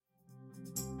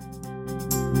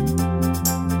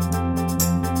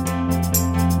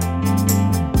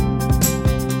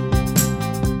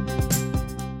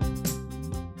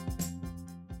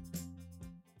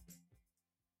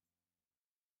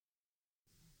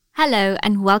Hello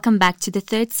and welcome back to the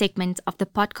third segment of the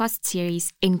podcast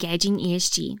series, Engaging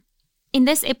ESG. In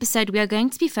this episode, we are going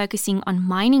to be focusing on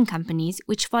mining companies,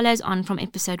 which follows on from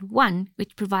episode 1,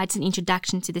 which provides an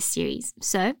introduction to the series.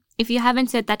 So, if you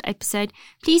haven't heard that episode,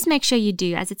 please make sure you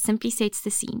do, as it simply sets the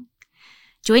scene.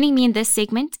 Joining me in this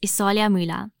segment is Salia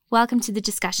Mula. Welcome to the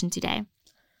discussion today.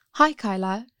 Hi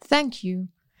Kyla, thank you.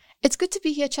 It's good to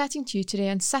be here chatting to you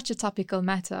today on such a topical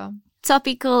matter.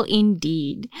 Topical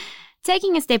indeed.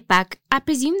 Taking a step back, I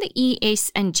presume the E,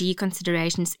 S and G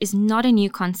considerations is not a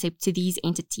new concept to these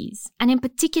entities, and in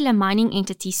particular mining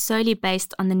entities solely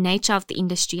based on the nature of the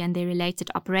industry and their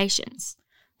related operations.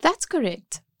 That's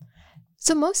correct.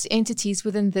 So most entities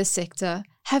within this sector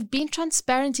have been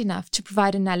transparent enough to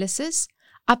provide analysis,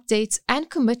 updates and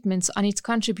commitments on its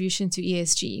contribution to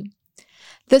ESG.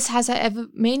 This has, however,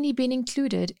 mainly been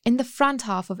included in the front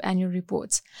half of annual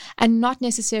reports and not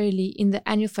necessarily in the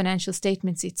annual financial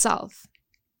statements itself.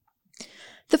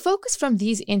 The focus from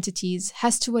these entities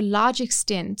has to a large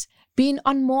extent been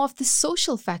on more of the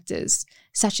social factors,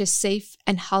 such as safe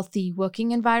and healthy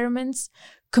working environments,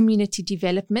 community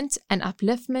development and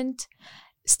upliftment,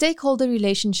 stakeholder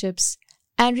relationships,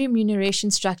 and remuneration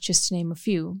structures, to name a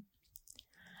few.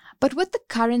 But with the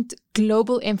current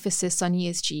global emphasis on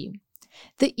ESG,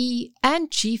 the E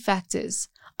and G factors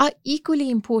are equally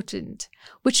important,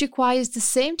 which requires the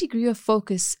same degree of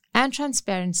focus and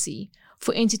transparency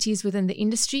for entities within the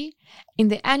industry, in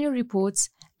their annual reports,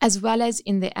 as well as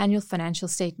in their annual financial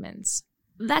statements.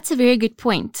 That's a very good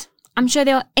point. I'm sure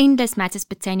there are endless matters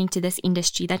pertaining to this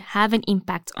industry that have an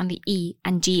impact on the E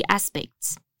and G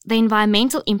aspects. The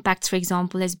environmental impact, for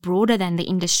example, is broader than the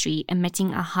industry,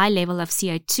 emitting a high level of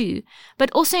CO2, but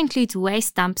also includes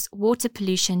waste dumps, water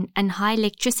pollution, and high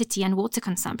electricity and water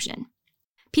consumption.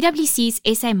 PwC's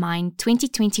SA Mine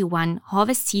 2021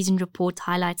 Harvest Season Report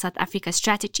highlights South Africa's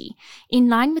strategy, in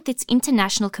line with its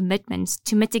international commitments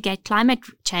to mitigate climate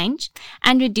change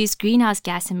and reduce greenhouse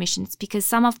gas emissions, because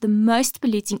some of the most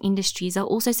polluting industries are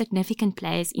also significant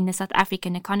players in the South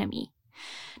African economy.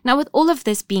 Now, with all of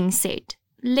this being said,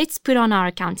 let's put on our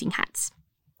accounting hats.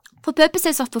 For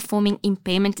purposes of performing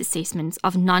impairment assessments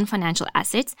of non-financial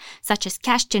assets, such as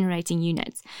cash-generating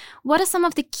units, what are some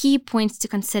of the key points to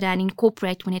consider and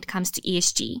incorporate when it comes to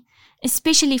ESG,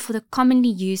 especially for the commonly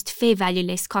used fair value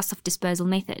less cost of disposal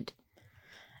method?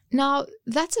 Now,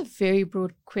 that's a very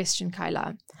broad question,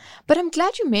 Kyla. But I'm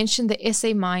glad you mentioned the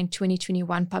SA Mine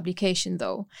 2021 publication,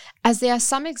 though, as there are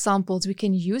some examples we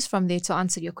can use from there to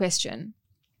answer your question.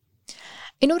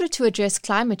 In order to address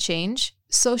climate change,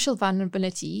 social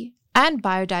vulnerability, and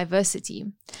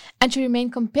biodiversity, and to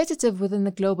remain competitive within the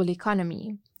global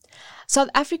economy, South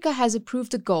Africa has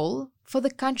approved a goal for the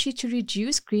country to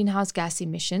reduce greenhouse gas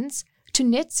emissions to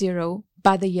net zero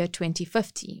by the year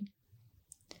 2050.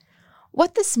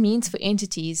 What this means for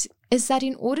entities is that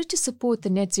in order to support the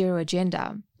net zero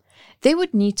agenda, they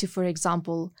would need to, for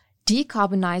example,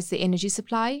 decarbonize their energy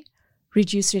supply,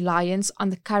 reduce reliance on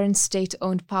the current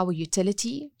state-owned power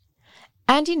utility,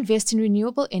 and invest in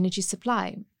renewable energy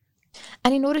supply.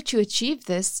 And in order to achieve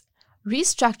this,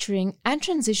 restructuring and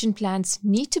transition plans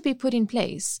need to be put in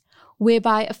place,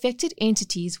 whereby affected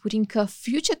entities would incur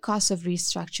future costs of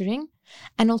restructuring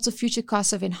and also future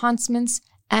costs of enhancements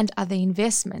and other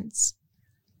investments.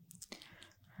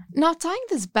 Now, tying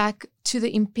this back to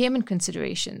the impairment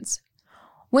considerations,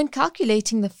 when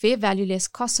calculating the fair value less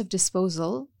cost of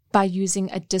disposal by using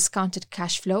a discounted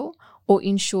cash flow, or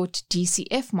in short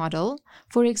DCF model,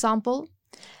 for example,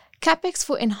 CapEx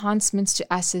for enhancements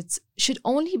to assets should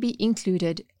only be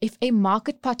included if a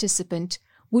market participant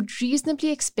would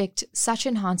reasonably expect such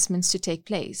enhancements to take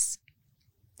place.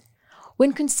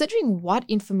 When considering what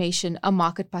information a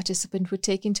market participant would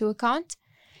take into account,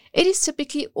 it is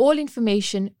typically all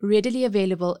information readily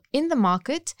available in the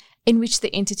market in which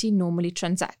the entity normally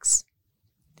transacts.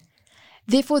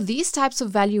 Therefore, these types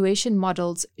of valuation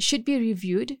models should be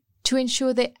reviewed to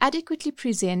ensure they adequately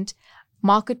present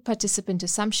market participant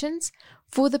assumptions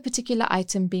for the particular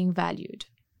item being valued.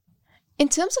 In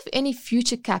terms of any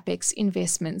future CapEx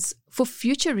investments for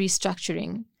future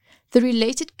restructuring, the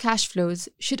related cash flows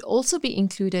should also be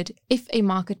included if a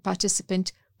market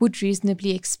participant would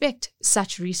reasonably expect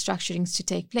such restructurings to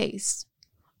take place.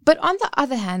 But on the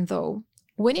other hand, though,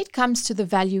 when it comes to the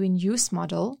value in use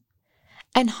model,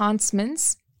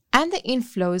 enhancements and the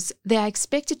inflows they are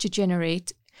expected to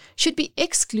generate should be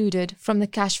excluded from the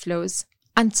cash flows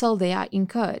until they are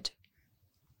incurred.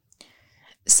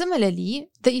 Similarly,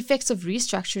 the effects of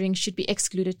restructuring should be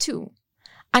excluded too,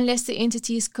 unless the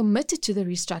entity is committed to the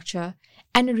restructure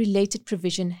and a related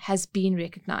provision has been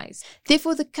recognized.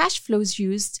 Therefore, the cash flows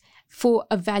used for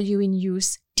a value in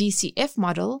use DCF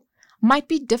model might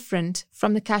be different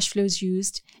from the cash flows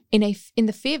used in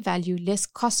the fair value less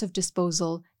cost of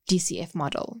disposal DCF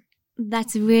model.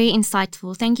 That's very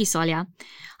insightful. Thank you, Solia.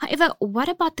 However, what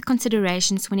about the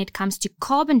considerations when it comes to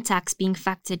carbon tax being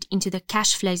factored into the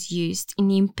cash flows used in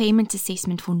the impairment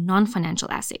assessment for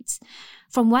non-financial assets?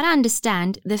 From what I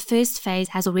understand, the first phase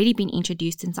has already been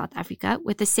introduced in South Africa,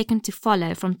 with the second to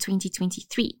follow from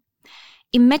 2023.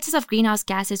 Emitters of greenhouse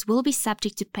gases will be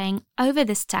subject to paying over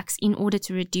this tax in order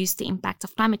to reduce the impact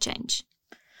of climate change.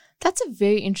 That's a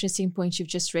very interesting point you've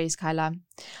just raised, Kyla.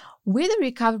 Where the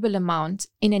recoverable amount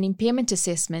in an impairment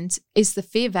assessment is the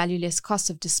fair value less cost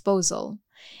of disposal,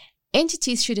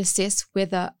 entities should assess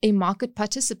whether a market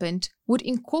participant would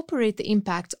incorporate the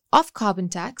impact of carbon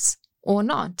tax or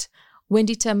not when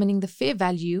determining the fair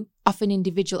value of an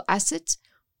individual asset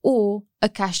or a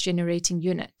cash-generating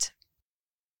unit.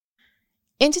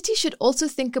 Entities should also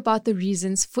think about the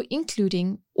reasons for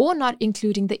including or not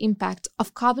including the impact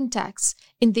of carbon tax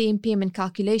in their impairment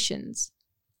calculations.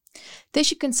 They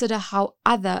should consider how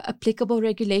other applicable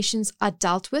regulations are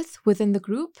dealt with within the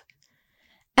group,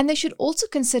 and they should also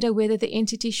consider whether the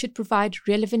entity should provide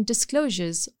relevant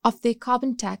disclosures of their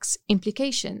carbon tax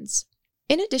implications.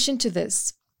 In addition to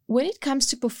this, when it comes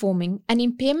to performing an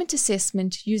impairment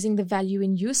assessment using the value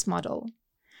in use model,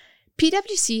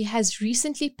 PwC has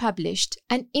recently published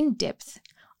an in-depth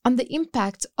on the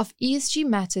impact of ESG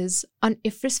matters on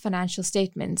IFRS financial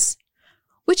statements,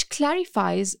 which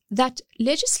clarifies that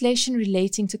legislation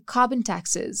relating to carbon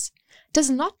taxes does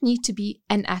not need to be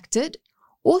enacted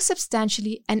or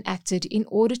substantially enacted in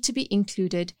order to be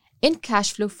included in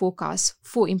cash flow forecasts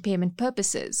for impairment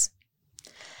purposes,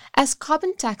 as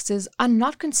carbon taxes are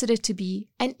not considered to be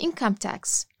an income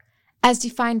tax, as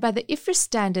defined by the IFRS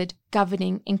standard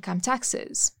governing income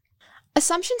taxes.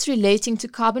 Assumptions relating to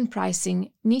carbon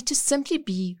pricing need to simply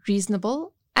be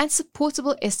reasonable and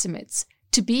supportable estimates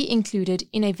to be included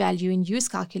in a value in use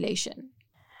calculation.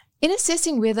 In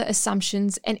assessing whether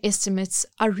assumptions and estimates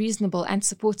are reasonable and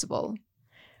supportable,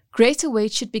 greater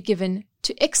weight should be given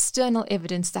to external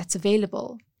evidence that's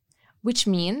available, which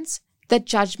means that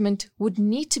judgment would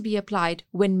need to be applied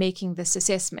when making this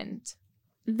assessment.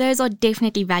 Those are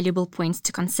definitely valuable points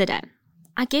to consider.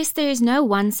 I guess there is no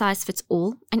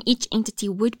one-size-fits-all, and each entity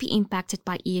would be impacted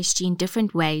by ESG in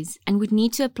different ways and would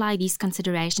need to apply these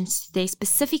considerations to their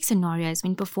specific scenarios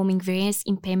when performing various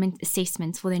impairment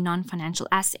assessments for their non-financial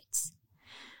assets.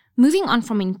 Moving on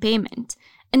from impairment,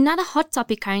 another hot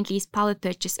topic currently is power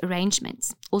purchase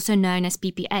arrangements, also known as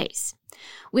PPAs.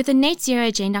 With the net zero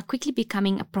agenda quickly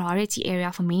becoming a priority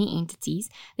area for many entities,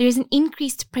 there is an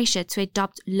increased pressure to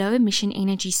adopt low-emission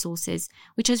energy sources,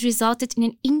 which has resulted in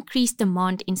an increased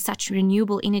demand in such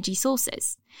renewable energy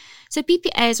sources. So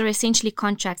PPAs are essentially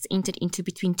contracts entered into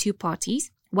between two parties,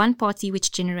 one party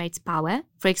which generates power,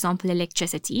 for example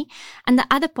electricity, and the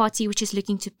other party which is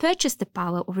looking to purchase the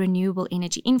power or renewable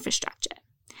energy infrastructure.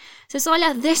 So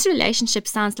Solia, this relationship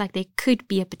sounds like there could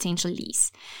be a potential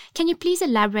lease. Can you please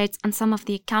elaborate on some of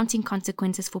the accounting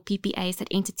consequences for PPAs that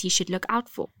entities should look out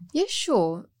for? Yes,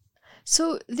 sure.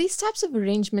 So these types of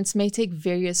arrangements may take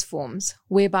various forms,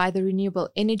 whereby the renewable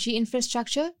energy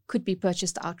infrastructure could be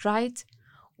purchased outright,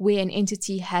 where an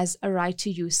entity has a right to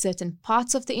use certain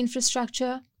parts of the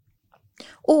infrastructure,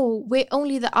 or where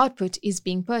only the output is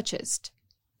being purchased.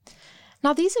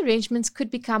 Now, these arrangements could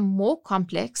become more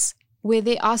complex where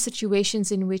there are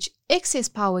situations in which excess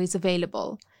power is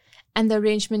available, and the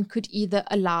arrangement could either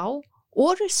allow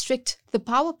or restrict the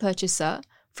power purchaser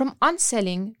from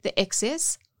unselling the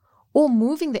excess or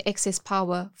moving the excess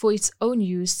power for its own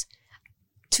use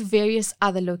to various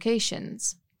other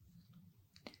locations.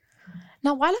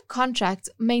 Now, while a contract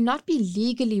may not be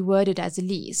legally worded as a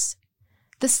lease,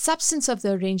 the substance of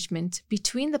the arrangement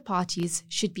between the parties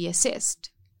should be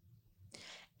assessed.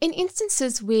 In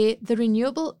instances where the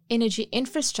renewable energy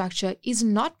infrastructure is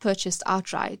not purchased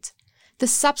outright, the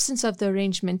substance of the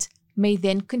arrangement may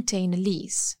then contain a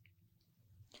lease.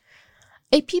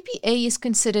 A PPA is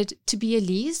considered to be a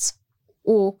lease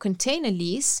or contain a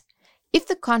lease if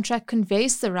the contract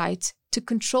conveys the right to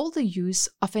control the use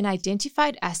of an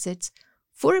identified asset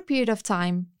for a period of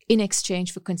time in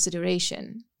exchange for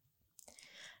consideration.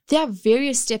 There are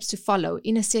various steps to follow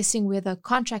in assessing whether a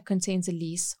contract contains a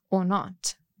lease or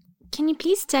not. Can you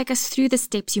please take us through the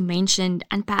steps you mentioned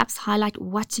and perhaps highlight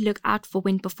what to look out for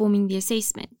when performing the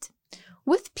assessment?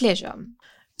 With pleasure.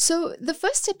 So the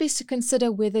first step is to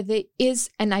consider whether there is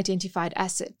an identified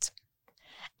asset.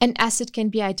 An asset can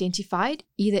be identified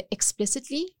either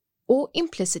explicitly or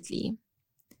implicitly.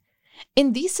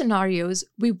 In these scenarios,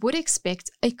 we would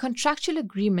expect a contractual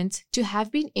agreement to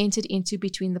have been entered into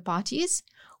between the parties,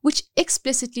 which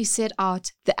explicitly set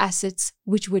out the assets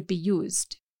which would be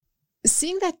used.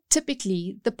 Seeing that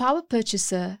typically the power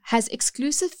purchaser has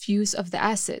exclusive views of the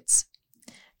assets,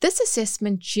 this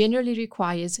assessment generally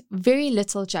requires very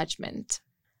little judgment.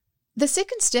 The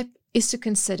second step is to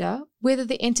consider whether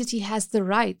the entity has the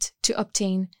right to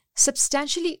obtain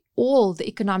substantially all the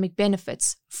economic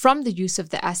benefits from the use of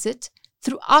the asset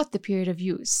throughout the period of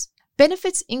use.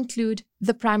 Benefits include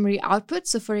the primary output,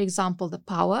 so for example the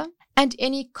power, and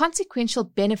any consequential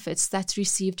benefits that's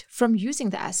received from using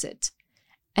the asset.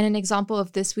 And an example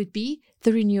of this would be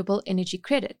the renewable energy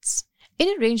credits.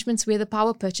 In arrangements where the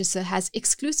power purchaser has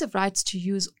exclusive rights to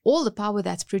use all the power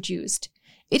that's produced,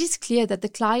 it is clear that the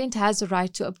client has the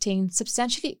right to obtain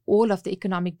substantially all of the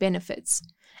economic benefits,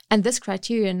 and this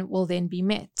criterion will then be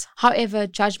met. However,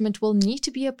 judgment will need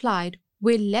to be applied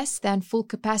where less than full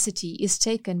capacity is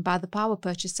taken by the power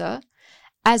purchaser,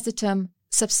 as the term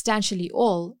substantially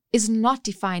all is not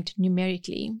defined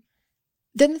numerically.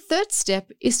 Then the third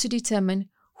step is to determine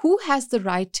who has the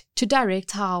right to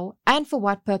direct how and for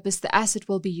what purpose the asset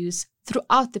will be used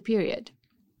throughout the period.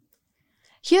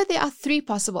 Here there are three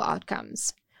possible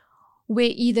outcomes, where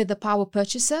either the power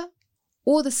purchaser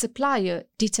or the supplier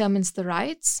determines the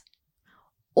rights,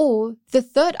 or the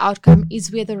third outcome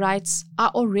is where the rights are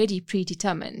already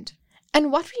predetermined.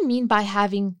 And what we mean by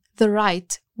having the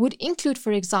right would include,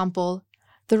 for example,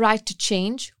 the right to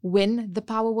change when the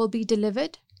power will be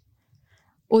delivered,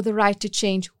 or the right to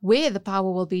change where the power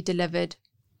will be delivered,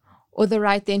 or the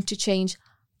right then to change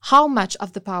how much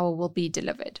of the power will be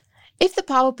delivered. If the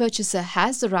power purchaser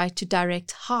has the right to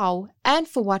direct how and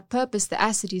for what purpose the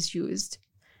asset is used,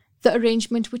 the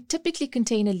arrangement would typically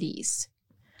contain a lease.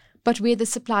 But where the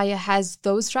supplier has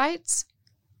those rights,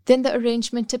 then the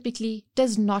arrangement typically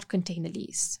does not contain a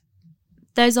lease.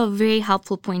 Those are very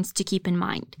helpful points to keep in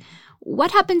mind.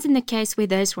 What happens in the case where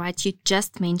those rights you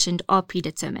just mentioned are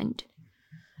predetermined?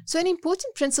 So an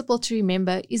important principle to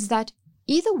remember is that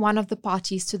either one of the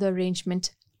parties to the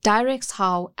arrangement directs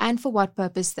how and for what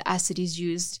purpose the asset is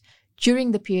used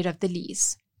during the period of the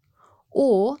lease,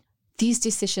 or these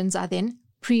decisions are then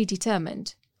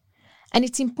predetermined. And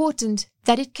it's important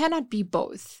that it cannot be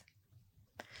both.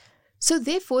 So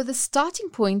therefore, the starting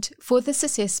point for this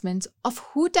assessment of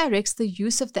who directs the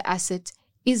use of the asset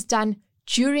is done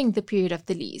during the period of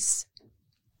the lease.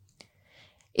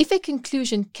 If a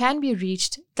conclusion can be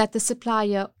reached that the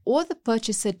supplier or the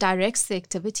purchaser directs the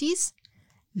activities,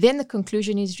 then the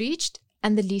conclusion is reached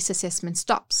and the lease assessment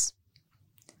stops.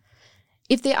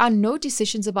 If there are no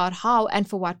decisions about how and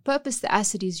for what purpose the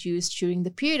asset is used during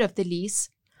the period of the lease,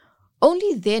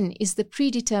 only then is the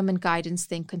predetermined guidance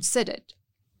then considered.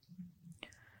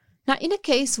 Now, in a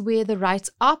case where the rights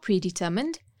are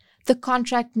predetermined, the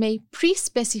contract may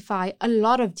pre-specify a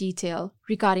lot of detail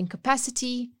regarding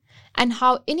capacity and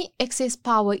how any excess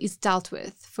power is dealt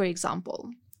with, for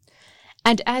example.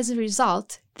 And as a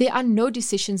result, there are no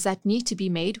decisions that need to be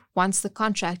made once the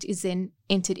contract is then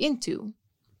entered into.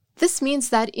 This means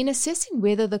that in assessing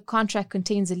whether the contract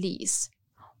contains a lease,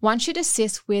 one should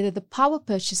assess whether the power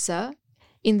purchaser,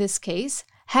 in this case,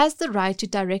 has the right to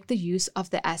direct the use of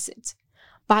the asset,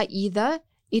 by either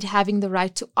it having the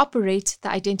right to operate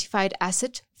the identified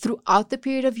asset throughout the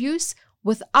period of use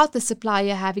without the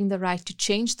supplier having the right to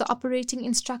change the operating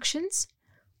instructions,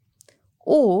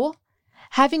 or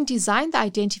having designed the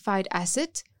identified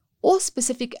asset or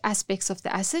specific aspects of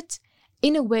the asset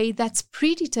in a way that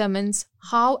predetermines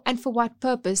how and for what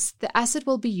purpose the asset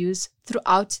will be used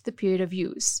throughout the period of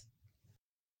use.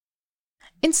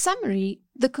 In summary,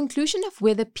 the conclusion of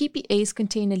whether PPAs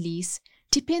contain a lease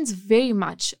depends very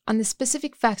much on the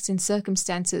specific facts and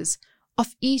circumstances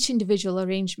of each individual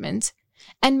arrangement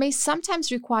and may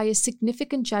sometimes require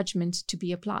significant judgment to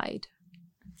be applied.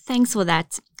 Thanks for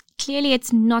that. Clearly,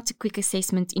 it's not a quick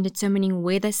assessment in determining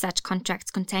whether such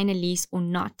contracts contain a lease or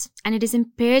not, and it is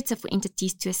imperative for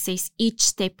entities to assess each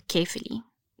step carefully.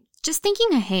 Just thinking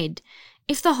ahead,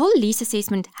 if the whole lease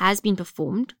assessment has been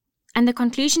performed, and the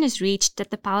conclusion is reached that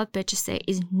the power purchaser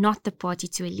is not the party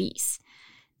to a lease,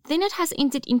 then it has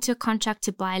entered into a contract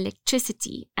to buy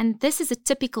electricity, and this is a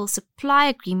typical supply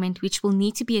agreement which will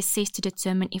need to be assessed to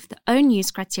determine if the own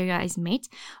use criteria is met,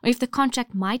 or if the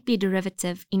contract might be a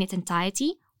derivative in its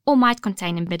entirety, or might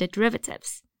contain embedded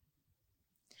derivatives.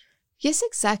 Yes,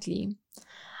 exactly.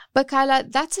 But Kyla,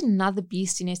 that's another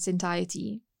beast in its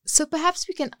entirety. So perhaps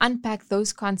we can unpack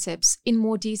those concepts in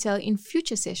more detail in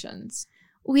future sessions.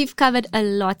 We've covered a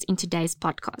lot in today's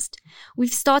podcast.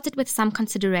 We've started with some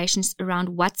considerations around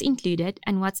what's included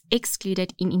and what's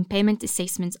excluded in impairment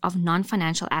assessments of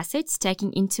non-financial assets,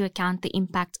 taking into account the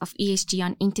impact of ESG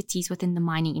on entities within the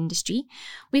mining industry.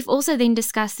 We've also then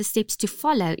discussed the steps to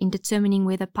follow in determining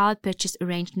whether power purchase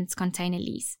arrangements contain a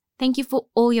lease. Thank you for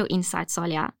all your insights,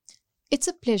 Salia. It's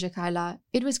a pleasure, Kyla.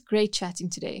 It was great chatting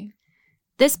today.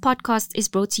 This podcast is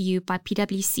brought to you by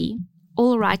PwC.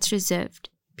 All rights reserved.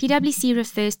 PwC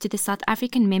refers to the South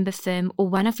African member firm or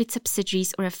one of its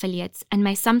subsidiaries or affiliates and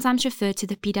may sometimes refer to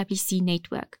the PwC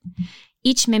network.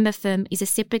 Each member firm is a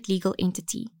separate legal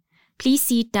entity. Please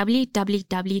see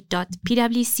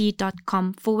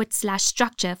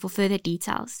www.pwc.com/structure for further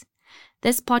details.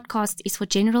 This podcast is for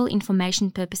general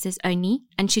information purposes only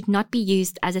and should not be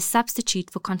used as a substitute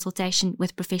for consultation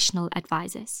with professional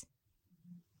advisors.